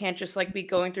about it. It can't just like be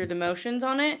going through the motions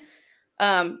on it.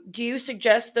 Do you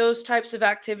suggest those types of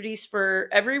activities for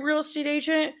every real estate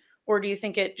agent, or do you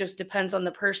think it just depends on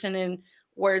the person and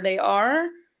where they are,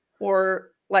 or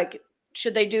like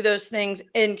should they do those things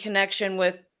in connection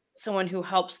with someone who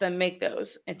helps them make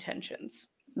those intentions?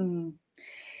 Mm.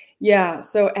 Yeah.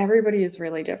 So everybody is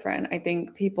really different. I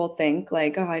think people think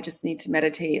like, oh, I just need to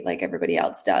meditate like everybody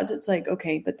else does. It's like,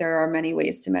 okay, but there are many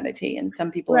ways to meditate, and some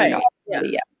people are not ready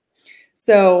yet.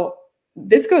 So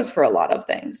this goes for a lot of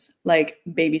things, like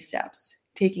baby steps,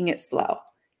 taking it slow.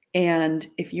 And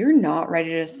if you're not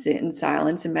ready to sit in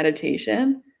silence and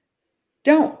meditation,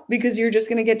 don't, because you're just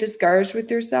going to get discouraged with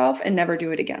yourself and never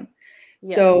do it again.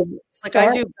 Yeah. So Like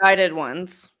I do guided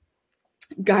ones.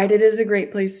 Guided is a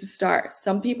great place to start.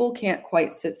 Some people can't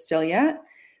quite sit still yet.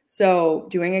 So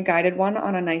doing a guided one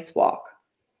on a nice walk,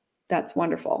 that's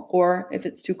wonderful. Or if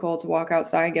it's too cold to walk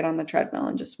outside, get on the treadmill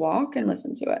and just walk and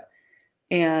listen to it.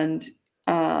 And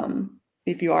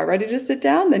if you are ready to sit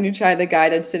down, then you try the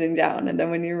guided sitting down. And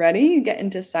then when you're ready, you get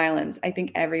into silence. I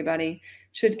think everybody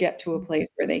should get to a place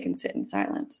where they can sit in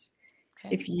silence.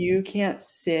 Okay. If you can't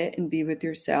sit and be with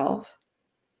yourself,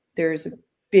 there's a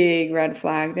big red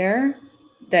flag there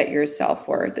that your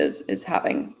self-worth is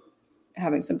having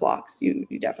some blocks. You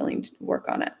definitely need to work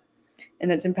on it.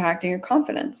 And that's impacting your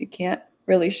confidence. You can't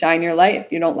really shine your light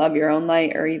if you don't love your own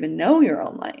light or even know your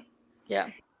own light. Yeah.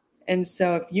 And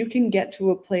so if you can get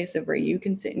to a place of where you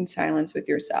can sit in silence with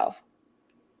yourself,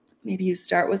 maybe you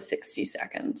start with 60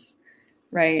 seconds,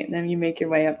 right? And then you make your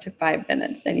way up to 5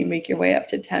 minutes. Then you make your way up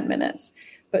to 10 minutes.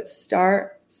 But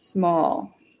start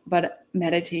small. But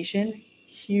meditation,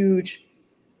 huge,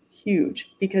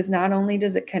 because not only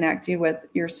does it connect you with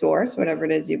your source, whatever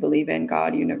it is you believe in,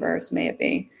 God, universe, may it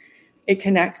be, it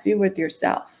connects you with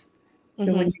yourself.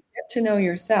 So when you get to know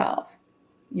yourself,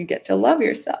 you get to love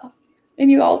yourself. And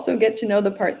you also get to know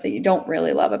the parts that you don't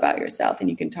really love about yourself. And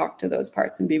you can talk to those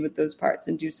parts and be with those parts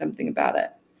and do something about it.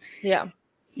 Yeah.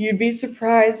 You'd be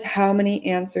surprised how many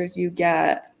answers you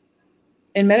get.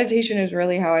 And meditation is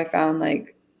really how I found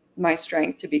like my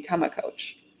strength to become a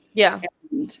coach. Yeah.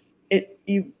 And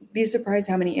you'd be surprised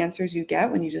how many answers you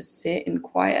get when you just sit in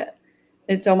quiet.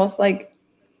 It's almost like,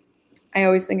 I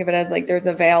always think of it as like there's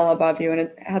a veil above you and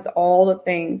it has all the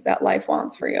things that life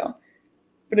wants for you.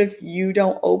 But if you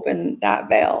don't open that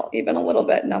veil even a little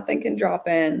bit, nothing can drop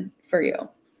in for you.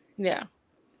 Yeah.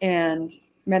 And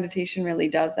meditation really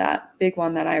does that. Big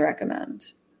one that I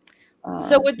recommend.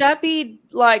 So would that be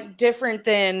like different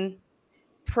than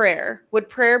prayer? Would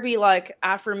prayer be like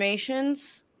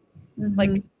affirmations,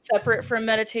 like separate from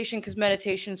meditation? Because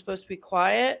meditation is supposed to be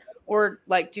quiet. Or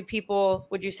like,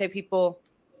 would you say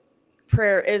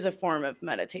prayer is a form of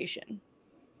meditation?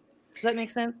 Does that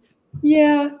make sense?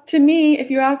 Yeah, to me, if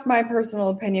you ask my personal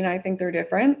opinion, I think they're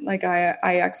different. Like I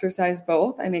exercise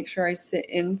both. I make sure I sit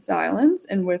in silence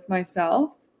and with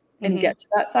myself and get to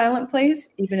that silent place,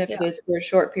 even if it is for a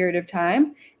short period of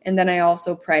time. And then I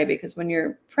also pray, because when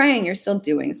you're praying, you're still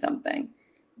doing something.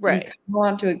 Right. You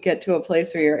want to get to a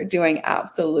place where you're doing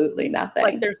absolutely nothing.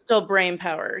 Like there's still brain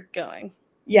power going.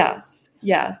 Yes.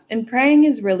 And praying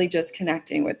is really just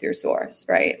connecting with your source,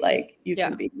 right? Like you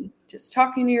can be just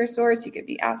talking to your source. You could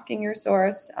be asking your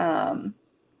source. And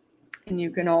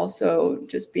you can also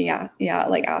just be,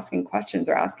 like asking questions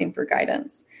or asking for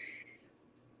guidance.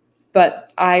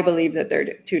 But I believe that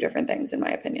they're two different things, in my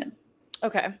opinion.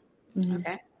 Okay.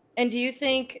 Okay. And do you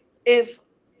think if,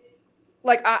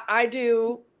 like, I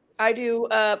do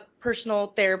personal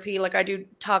therapy, like I do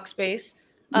Talkspace.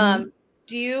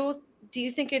 Do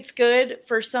you think it's good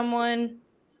for someone?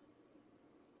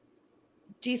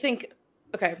 Do you think,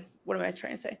 okay, what am I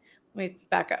trying to say? Let me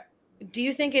back up. Do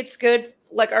you think it's good?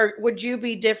 Like, would you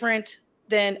be different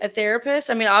than a therapist?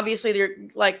 I mean, obviously they're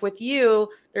like with you,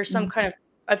 there's some kind of,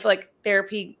 I feel like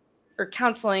therapy or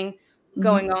counseling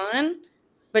going on,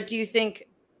 but do you think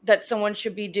that someone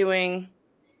should be doing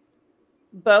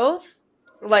both?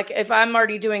 Like if I'm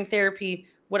already doing therapy,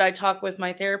 would I talk with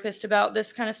my therapist about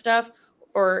this kind of stuff?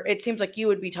 Or it seems like you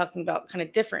would be talking about kind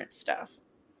of different stuff.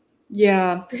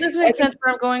 Yeah. Does this make sense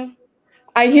where I'm going?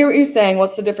 I hear what you're saying.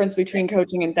 What's the difference between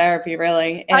coaching and therapy,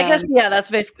 really? And I guess, that's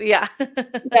basically, yeah.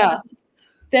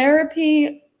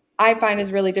 Therapy, I find,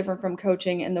 is really different from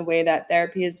coaching in the way that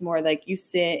therapy is more like you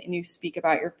sit and you speak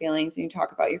about your feelings and you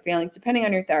talk about your feelings, depending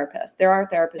on your therapist. There are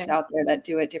therapists out there that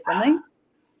do it differently.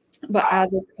 But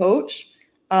as a coach,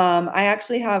 I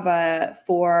actually have a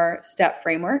 4-step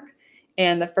framework.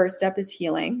 And the first step is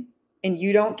healing. And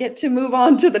you don't get to move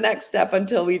on to the next step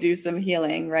until we do some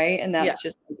healing, right? And that's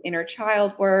just inner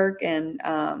child work and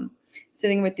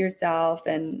sitting with yourself,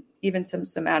 and even some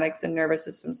somatics and nervous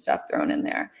system stuff thrown in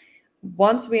there.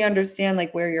 Once we understand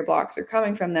like where your blocks are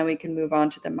coming from, then we can move on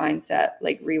to the mindset,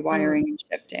 like rewiring and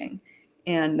shifting.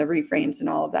 and the reframes and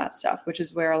all of that stuff, which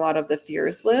is where a lot of the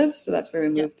fears live. So that's where we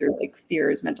move through like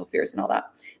fears, mental fears and all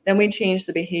that. Then we change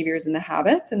the behaviors and the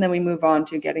habits, and then we move on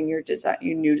to getting your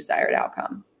new desired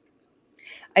outcome.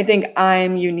 I think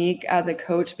I'm unique as a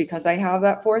coach because I have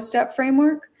that 4-step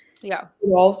framework. Yeah.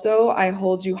 But also, I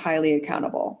hold you highly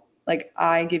accountable. Like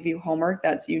I give you homework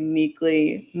that's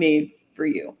uniquely made for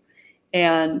you.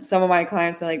 And some of my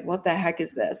clients are like, what the heck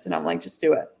is this? And I'm like, just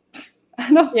do it. I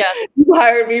know you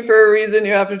hired me for a reason.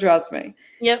 You have to trust me.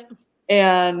 Yep.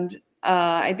 And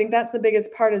I think that's the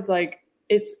biggest part is like,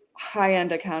 it's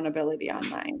high-end accountability on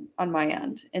my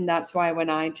end. And that's why when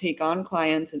I take on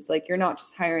clients, it's like, you're not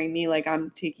just hiring me, like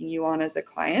I'm taking you on as a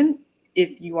client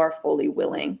if you are fully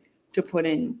willing to put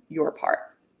in your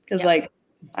part. Because like,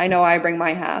 I know I bring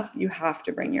my half, you have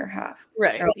to bring your half.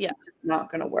 Right. Or else it's just not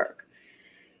going to work.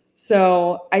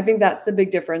 So I think that's the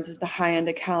big difference is the high-end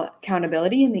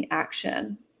accountability and the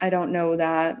action. I don't know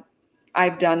that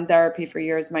I've done therapy for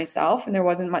years myself, and there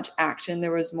wasn't much action.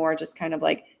 There was more just kind of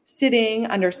like sitting,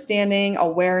 understanding,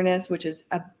 awareness, which is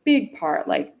a big part,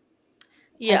 like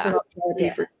therapy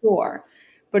for sure.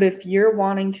 But if you're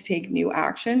wanting to take new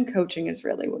action, coaching is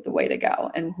really the way to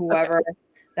go. And whoever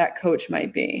that coach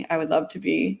might be, I would love to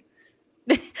be.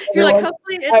 You're like,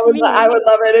 hopefully it's me. I would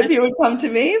love it if you would come to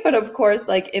me. But of course,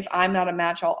 like if I'm not a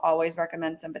match, I'll always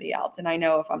recommend somebody else. And I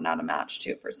know if I'm not a match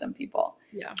too for some people.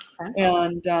 Yeah.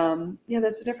 And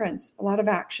that's the difference. A lot of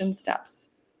action steps.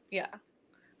 Yeah.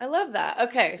 I love that.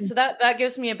 Okay. So that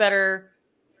gives me a better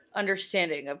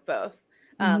understanding of both.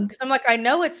 Because I'm like, I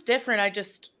know it's different.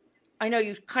 I know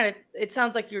you kind of, it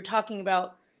sounds like you're talking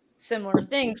about similar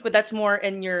things, but that's more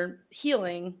in your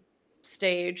healing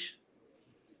stage.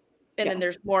 And then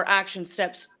there's more action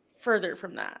steps further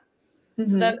from that.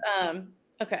 So that,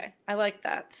 okay. I like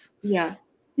that. Yeah.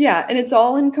 Yeah. And it's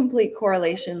all in complete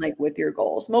correlation, like with your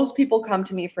goals. Most people come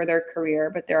to me for their career,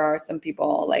 but there are some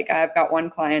people, like I've got one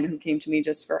client who came to me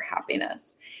just for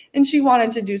happiness, and she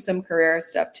wanted to do some career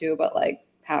stuff too, but like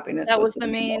happiness. That was the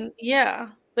main,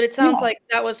 but it sounds like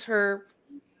that was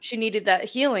she needed that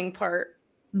healing part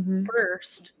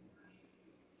first.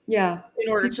 Yeah. In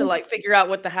order to like figure out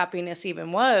what the happiness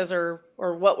even was, or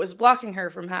what was blocking her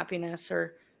from happiness,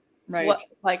 or what,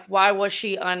 like, why was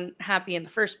she unhappy in the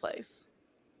first place?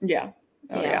 Yeah.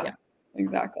 Oh yeah.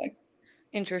 Exactly.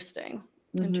 Interesting.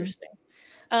 Interesting.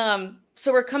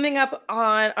 So we're coming up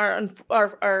on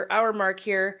our hour mark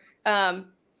here.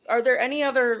 Are there any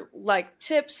other like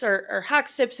tips or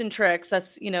hacks, tips and tricks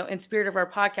that's, in spirit of our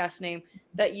podcast name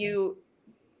that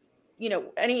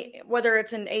whether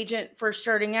it's an agent first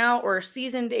starting out or a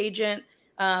seasoned agent,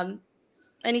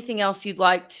 anything else you'd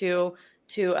like to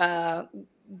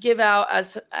give out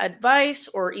as advice,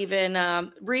 or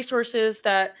even resources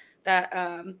that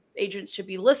agents should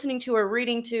be listening to or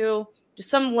reading to, just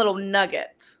some little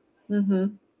nugget?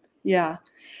 Yeah.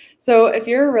 So if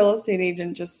you're a real estate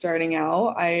agent just starting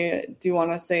out, I do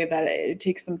want to say that it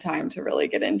takes some time to really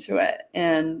get into it,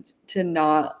 and to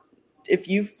not, if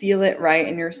you feel it right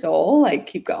in your soul, like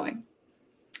keep going.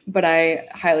 But I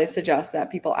highly suggest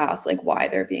that people ask like why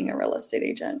they're being a real estate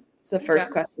agent. It's the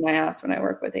first question I ask when I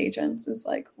work with agents is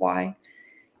like, why?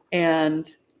 And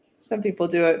some people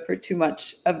do it for too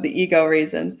much of the ego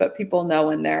reasons, but people know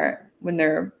when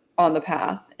they're on the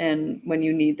path and when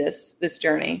you need this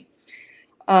journey.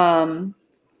 For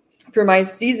my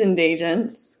seasoned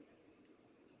agents,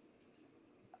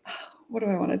 what do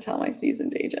I want to tell my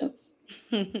seasoned agents?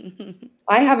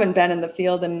 I haven't been in the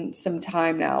field in some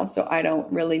time now, so I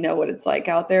don't really know what it's like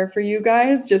out there for you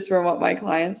guys, just from what my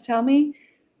clients tell me.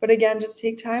 But again, just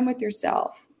take time with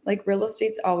yourself. Like real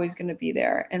estate's always going to be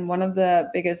there. And one of the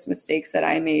biggest mistakes that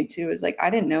I made too is like,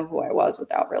 I didn't know who I was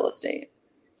without real estate.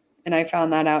 And I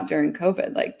found that out during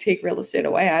COVID. Like, take real estate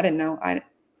away, I didn't know. I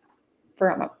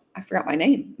forgot my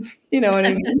name. You know what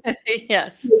I mean?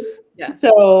 Yes. Yeah.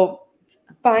 So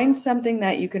find something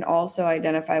that you can also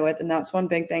identify with. And that's one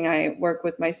big thing I work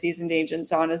with my seasoned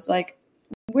agents on is like,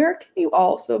 where can you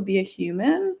also be a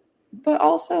human, but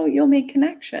also you'll make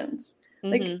connections?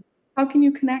 Like, how can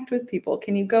you connect with people?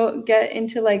 Can you go get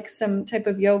into like some type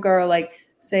of yoga, or like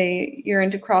say you're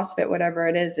into CrossFit, whatever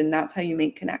it is, and that's how you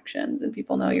make connections and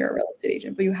people know you're a real estate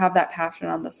agent, but you have that passion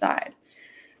on the side.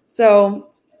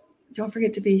 So don't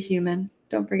forget to be human.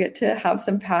 Don't forget to have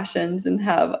some passions and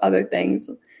have other things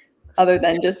other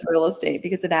than just real estate,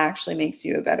 because it actually makes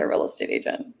you a better real estate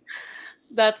agent.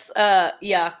 That's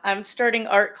I'm starting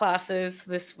art classes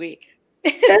this week.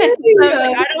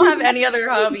 I don't have any other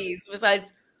hobbies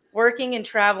besides working and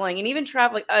traveling. And even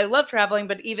traveling, I love traveling,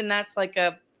 but even that's like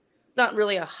not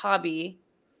really a hobby.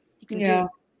 You can do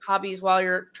hobbies while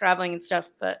you're traveling and stuff,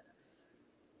 but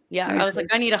Yeah, I was like,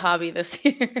 I need a hobby this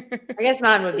year. I guess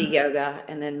mine would be yoga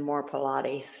and then more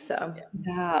Pilates. So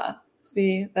Yeah.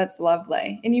 See, that's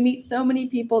lovely. And you meet so many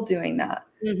people doing that.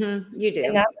 you do.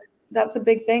 And that's a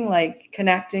big thing, like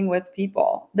connecting with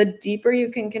people. The deeper you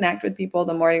can connect with people,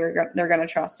 the more they're going to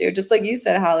trust you. Just like you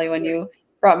said, Holly, when you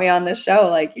brought me on this show,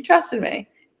 like you trusted me.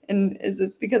 And is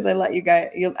this because I let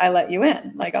you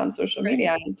in, like on social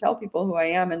media, and tell people who I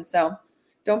am. And so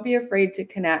don't be afraid to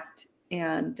connect.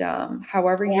 And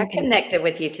however you can connected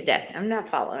with you today. I'm not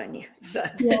following you. So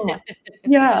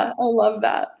yeah, I love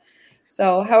that.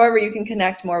 So however you can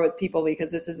connect more with people,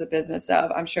 because this is a business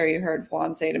of, I'm sure you heard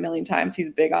Juan say it a million times, he's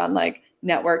big on like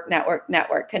network,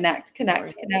 connect.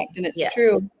 And it's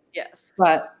true. Yes.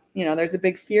 But there's a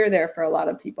big fear there for a lot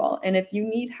of people. And if you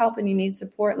need help and you need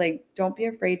support, like don't be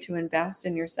afraid to invest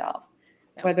in yourself,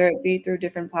 whether it be through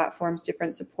different platforms,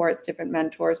 different supports, different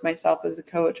mentors, myself as a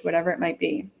coach, whatever it might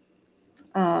be.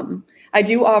 I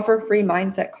do offer free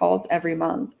mindset calls every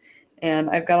month.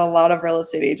 And I've got a lot of real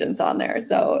estate agents on there.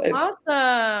 So if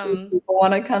people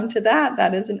want to come to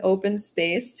that is an open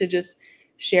space to just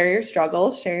share your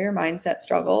struggles, share your mindset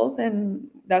struggles. And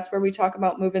that's where we talk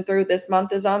about moving through. This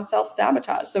month is on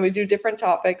self-sabotage. So we do different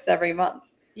topics every month.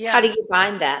 Yeah. How do you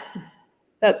find that?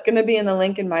 That's going to be in the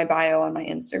link in my bio on my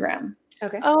Instagram.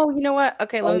 Okay. Oh, you know what?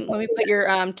 Okay, let me put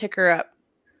your ticker up.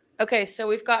 Okay, so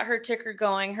we've got her ticker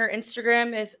going. Her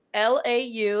Instagram is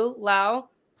Lauren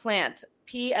Plante,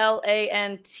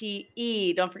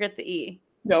 Plante. Don't forget the E.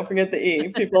 Don't forget the E.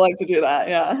 People like to do that.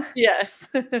 Yeah. Yes.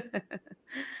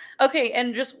 Okay,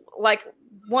 and just like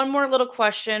one more little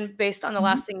question based on the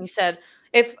last thing you said.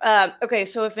 If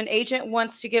so if an agent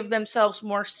wants to give themselves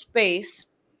more space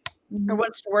or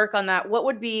wants to work on that, what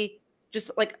would be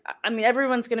just like, I mean,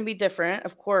 everyone's going to be different,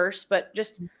 of course, but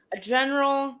just a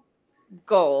general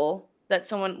goal that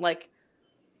someone like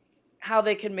how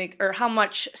they can make, or how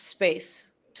much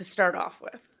space to start off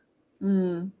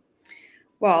with.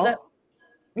 Well,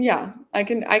 yeah, I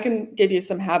can give you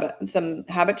some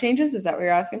habit changes. Is that what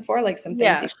you're asking for? Like some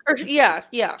things?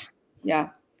 Yeah.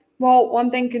 Well, one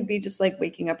thing could be just like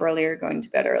waking up earlier, going to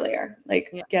bed earlier,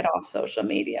 like get off social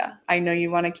media. I know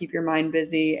you want to keep your mind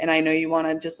busy and I know you want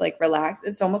to just like relax.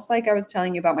 It's almost like I was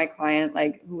telling you about my client,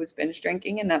 like who was binge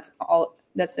drinking, and that's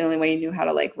the only way you knew how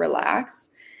to like relax.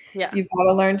 Yeah. You've got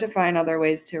to learn to find other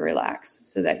ways to relax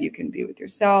so that you can be with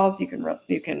yourself.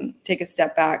 You can take a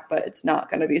step back, but it's not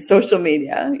going to be social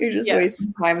media. You're just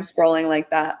wasting time scrolling like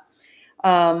that.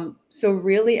 So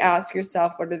really ask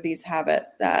yourself, what are these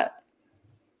habits that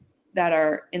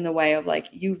are in the way of like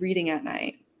you reading at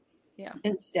night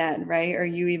instead, right? Or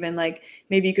you even like,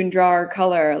 maybe you can draw or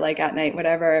color like at night,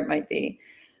 whatever it might be.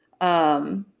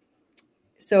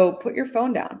 So put your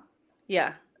phone down.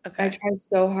 Yeah. Okay. I try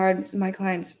so hard. My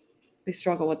clients, they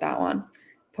struggle with that one.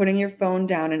 Putting your phone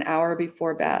down an hour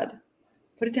before bed.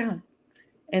 Put it down.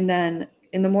 And then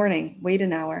in the morning, wait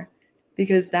an hour,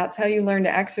 because that's how you learn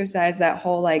to exercise that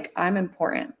whole, like, I'm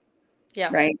important. Yeah.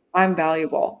 Right. I'm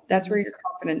valuable. That's where your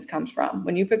confidence comes from.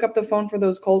 When you pick up the phone for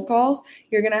those cold calls,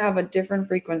 you're going to have a different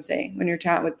frequency when you're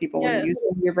chatting with people. When you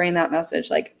send your brain that message,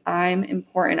 like, I'm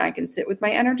important. I can sit with my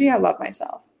energy. I love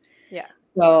myself. Yeah.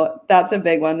 So that's a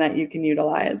big one that you can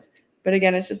utilize. But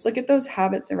again, it's just look at those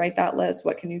habits and write that list.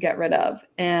 What can you get rid of?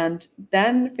 And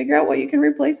then figure out what you can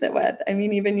replace it with. I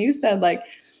mean, even you said, like,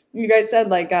 you guys said,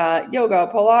 like,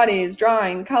 yoga, Pilates,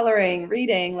 drawing, coloring,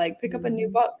 reading, like pick up a new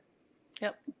book.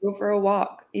 Yep. Go for a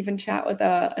walk, even chat with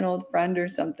an old friend or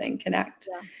something, connect.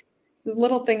 Yeah. There's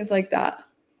little things like that.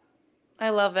 I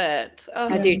love it. Oh,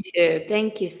 I do too.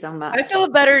 Thank you so much. I feel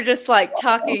better just like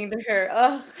talking to her.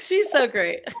 Oh, she's so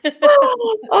great.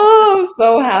 Oh, I'm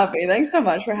so happy. Thanks so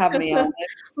much for having me on.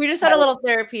 We just had a little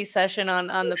therapy session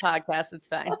on the podcast. It's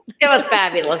fine. It was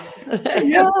fabulous.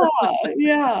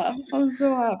 Yeah. I'm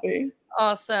so happy.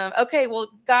 Awesome. Okay, well,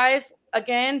 guys,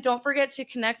 again, don't forget to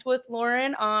connect with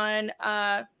Lauren on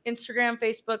Instagram,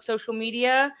 Facebook, social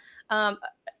media.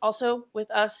 Also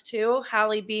with us too,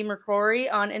 Hallie B.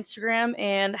 McCrory on Instagram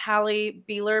and Hallie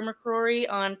Beeler McCrory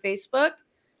on Facebook.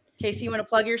 Casey, you want to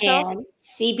plug yourself? And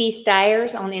CB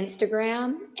Stiers on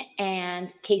Instagram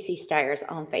and Casey Stiers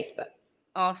on Facebook.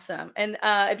 Awesome. And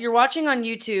if you're watching on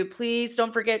YouTube, please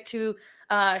don't forget to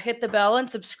hit the bell and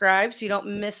subscribe so you don't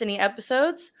miss any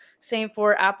episodes. Same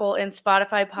for Apple and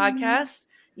Spotify podcasts.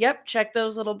 Yep, check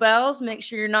those little bells. Make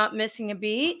sure you're not missing a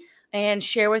beat, and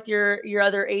share with your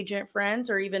other agent friends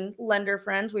or even lender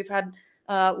friends. We've had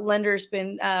lenders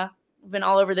been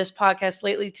all over this podcast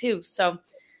lately too. So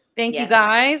thank you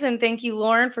guys, and thank you,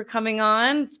 Lauren, for coming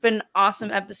on. It's been an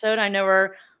awesome episode. I know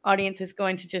our audience is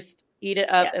going to just eat it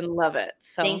up Yeah. and love it.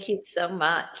 So Thank you so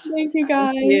much. Thank you,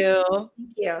 guys. thank you. Thank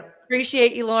you.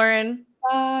 Appreciate you, Lauren.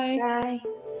 Bye.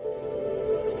 Bye.